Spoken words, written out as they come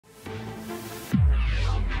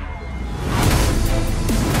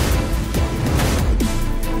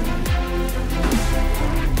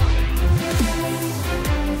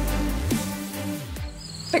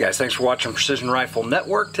Guys, thanks for watching Precision Rifle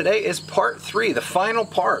Network. Today is part 3, the final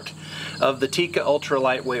part of the Tikka Ultra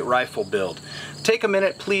Lightweight Rifle build. Take a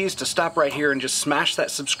minute please to stop right here and just smash that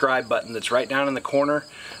subscribe button that's right down in the corner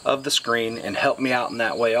of the screen and help me out in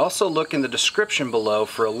that way. Also look in the description below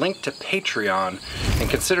for a link to Patreon and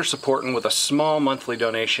consider supporting with a small monthly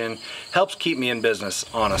donation. Helps keep me in business,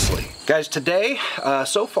 honestly. Guys, today,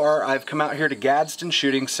 so far I've come out here to Gadsden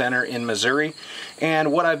Shooting Center in Missouri,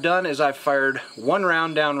 and what I've done is I've fired one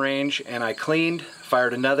round downrange and I cleaned,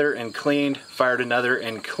 fired another and cleaned, fired another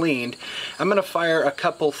and cleaned. I'm gonna fire a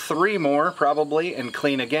couple, 3 more probably, and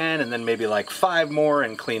clean again, and then maybe like 5 more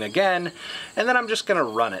and clean again, and then I'm just gonna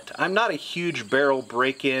run it. I'm not a huge barrel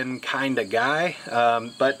break-in kind of guy,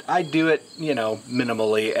 but I do it, you know,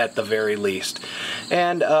 minimally at the very least.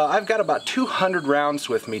 And I've got about 200 rounds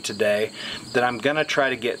with me today that I'm gonna try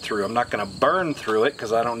to get through. I'm not gonna burn through it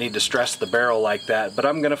because I don't need to stress the barrel like that, but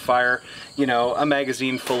I'm gonna fire, you know, a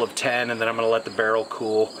magazine full of 10, and then I'm gonna let the barrel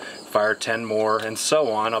cool, fire 10 more, and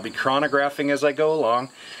so on. I'll be chronographing as I go along,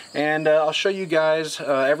 and I'll show you guys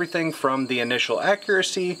everything from the initial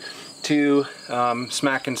accuracy to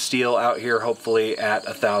smacking steel out here, hopefully at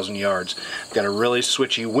 1,000 yards. I've got a really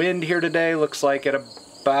switchy wind here today. Looks like at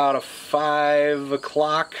about a 5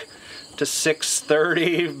 o'clock to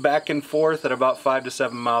 6:30, back and forth at about 5 to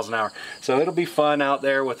 7 miles an hour. So it'll be fun out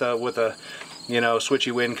there with a you know,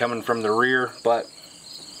 switchy wind coming from the rear, but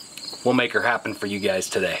we'll make her happen for you guys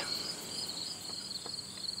today.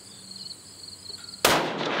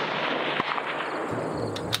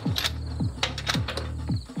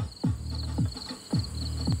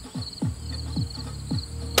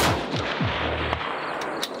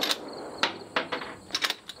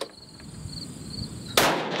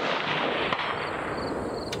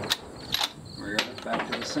 We're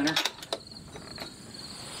back to the center.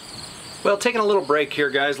 Well, taking a little break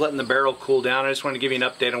here, guys, letting the barrel cool down. I just wanted to give you an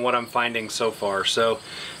update on what I'm finding so far. So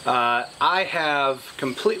I have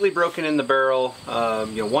completely broken in the barrel,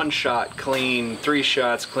 you know, 1 shot clean, 3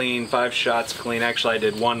 shots clean, 5 shots clean. Actually, I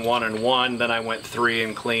did 1, 1, and 1, then I went 3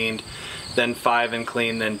 and cleaned, then 5 and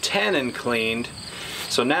cleaned, then 10 and cleaned.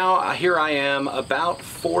 So now here I am about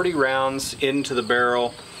 40 rounds into the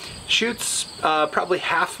barrel. Shoots probably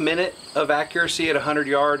half minute of accuracy at 100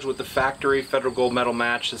 yards with the factory Federal Gold Medal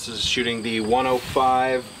match. This is shooting the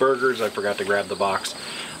 105 Burgers. I forgot to grab the box.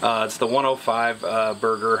 It's the 105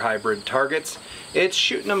 Burger hybrid targets. It's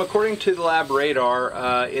shooting them according to the lab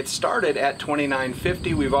radar. It started at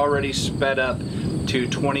 2950. We've already sped up to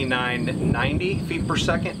 2990 feet per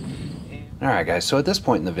second. Alright guys, so at this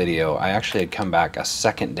point in the video, I actually had come back a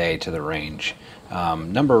second day to the range.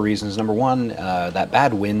 Number of reasons. Number one, that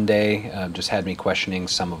bad wind day just had me questioning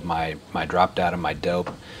some of my drop data, my dope,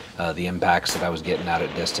 the impacts that I was getting out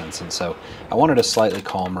at distance, and so I wanted a slightly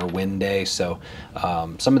calmer wind day. So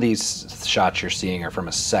some of these shots you're seeing are from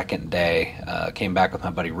a second day. Came back with my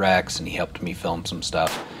buddy Rex, and he helped me film some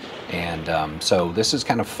stuff. And so this is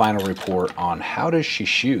kind of final report on how does she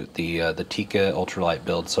shoot the Tikka Ultralight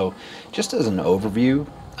build. So just as an overview,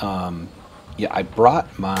 yeah, I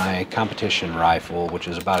brought my competition rifle, which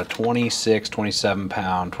is about a 26, 27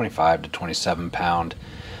 pound, 25 to 27 pound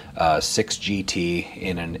 6GT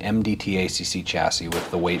in an MDT ACC chassis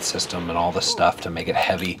with the weight system and all the stuff to make it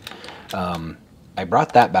heavy. I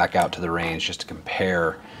brought that back out to the range just to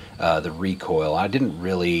compare the recoil. I didn't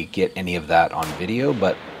really get any of that on video,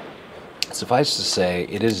 but suffice to say,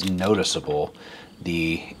 it is noticeable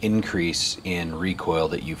the increase in recoil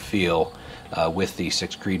that you feel with the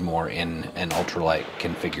 6 Creedmoor in an ultralight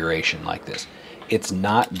configuration like this. It's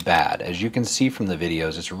not bad. As you can see from the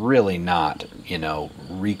videos, it's really not, you know,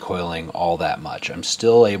 recoiling all that much. I'm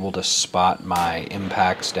still able to spot my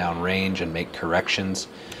impacts downrange and make corrections,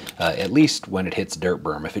 at least when it hits dirt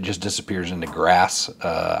berm. If it just disappears into grass,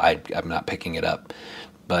 I'm not picking it up.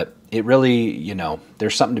 But it really, you know,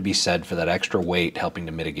 there's something to be said for that extra weight helping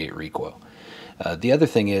to mitigate recoil. The other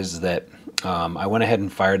thing is that I went ahead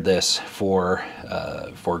and fired this for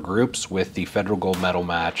groups with the Federal Gold Medal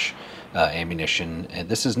match ammunition. And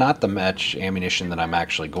this is not the match ammunition that I'm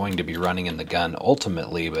actually going to be running in the gun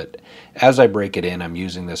ultimately, but as I break it in, I'm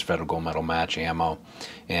using this Federal Gold Medal match ammo.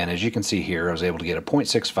 And as you can see here, I was able to get a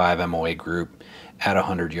 .65 MOA group at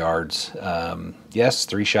 100 yards. Yes,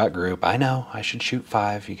 3-shot group. I know I should shoot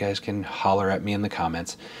 5. You guys can holler at me in the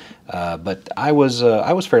comments. But I was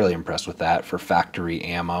fairly impressed with that for factory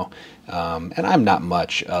ammo. And I'm not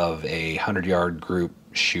much of a 100-yard group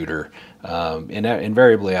shooter.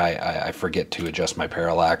 Invariably, I forget to adjust my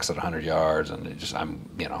parallax at 100 yards, and I'm,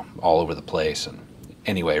 you know, all over the place. And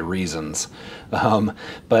anyway, reasons.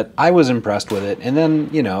 But I was impressed with it, and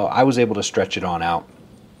then, you know, I was able to stretch it on out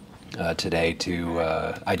today to,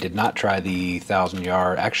 I did not try the 1,000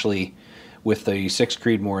 yard. Actually, with the 6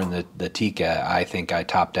 Creedmoor and the Tikka, I think I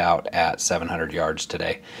topped out at 700 yards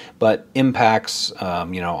today. But impacts,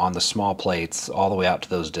 you know, on the small plates all the way out to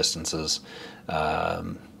those distances.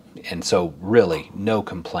 And so really no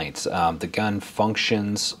complaints. The gun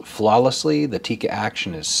functions flawlessly. The Tikka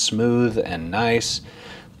action is smooth and nice.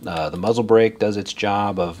 The muzzle brake does its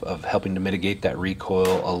job of helping to mitigate that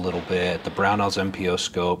recoil a little bit. The Brownell's MPO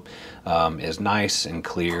scope is nice and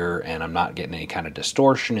clear, and I'm not getting any kind of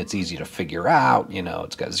distortion. It's easy to figure out. You know,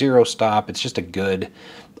 it's got zero stop. It's just a good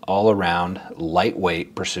all-around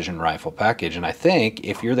lightweight precision rifle package. And I think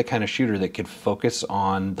if you're the kind of shooter that could focus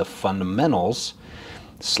on the fundamentals,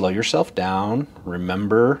 slow yourself down,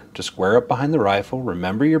 remember to square up behind the rifle,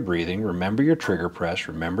 remember your breathing, remember your trigger press,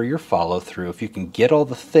 remember your follow through. If you can get all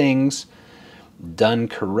the things done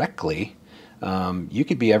correctly, you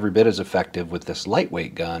could be every bit as effective with this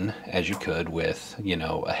lightweight gun as you could with, you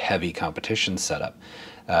know, a heavy competition setup.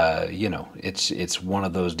 You know, it's one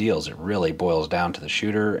of those deals. It really boils down to the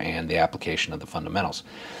shooter and the application of the fundamentals.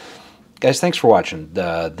 Guys, thanks for watching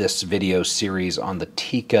this video series on the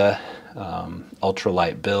Tikka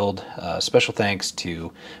Ultralight build. Special thanks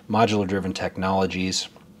to Modular Driven Technologies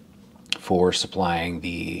for supplying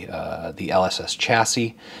the LSS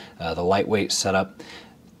chassis, the lightweight setup.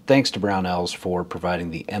 Thanks to Brownells for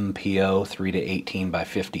providing the MPO 3 to 18 by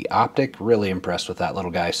 50 optic. Really impressed with that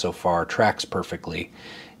little guy so far. Tracks perfectly,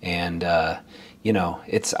 and you know,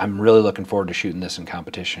 I'm really looking forward to shooting this in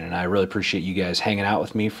competition, and I really appreciate you guys hanging out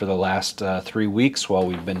with me for the last 3 weeks while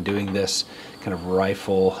we've been doing this kind of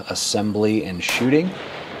rifle assembly and shooting.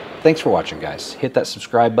 Thanks for watching, guys. Hit that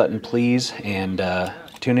subscribe button, please, and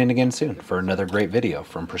tune in again soon for another great video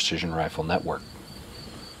from Precision Rifle Network.